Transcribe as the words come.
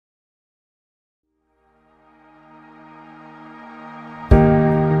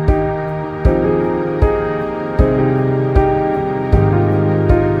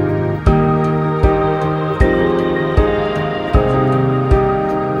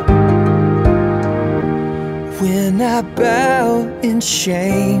in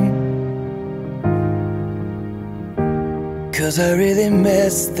shame, 'cause I really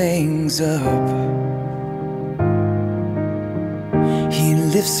messed things up. He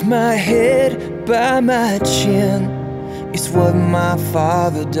lifts my head by my chin, it's what my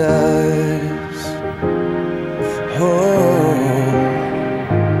Father does. Oh,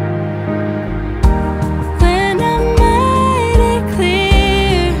 when I'm made it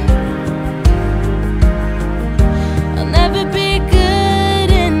clear I'll never be good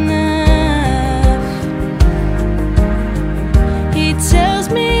enough, He tells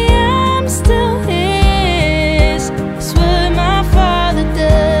me I'm still His. It's what my Father does.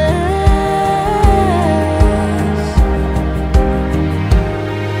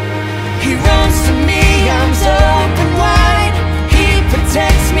 He runs to me, I'm so open wide. He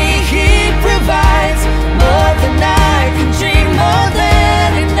protects me, He provides more than I can dream, more than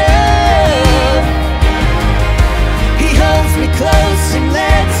enough. He holds me close and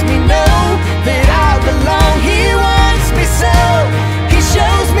lets me know that I belong. He wants me so. He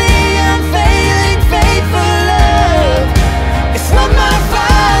shows me unfailing, faithful love. It's what my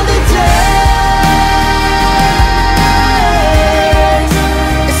Father does.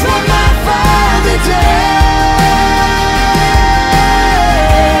 It's what my Father does.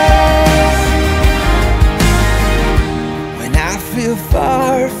 When I feel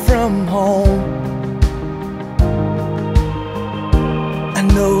far from home, I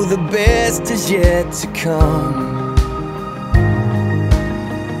know the best is yet to come.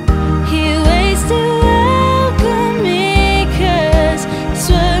 He waits to welcome me, 'cause it's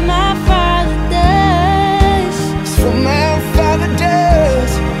what my Father does. It's what my Father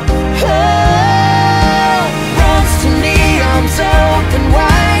does. Oh, runs to me, arms open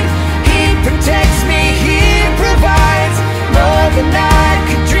wide. He protects me, He provides more than I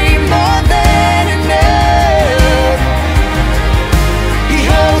could dream, more than enough. He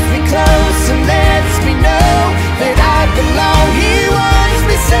holds me close and lets me know that I belong. He wants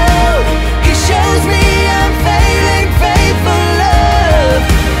me so. He shows me unfailing, faithful love.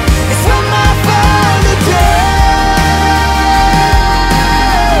 It's what my Father does.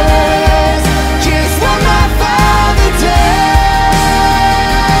 Just what my Father does.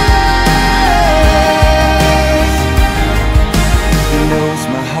 He knows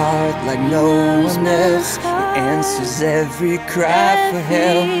my heart like no one else. He answers every cry for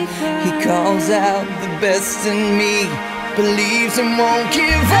help. He calls out the best in me, believes and won't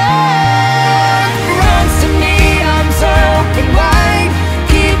give up.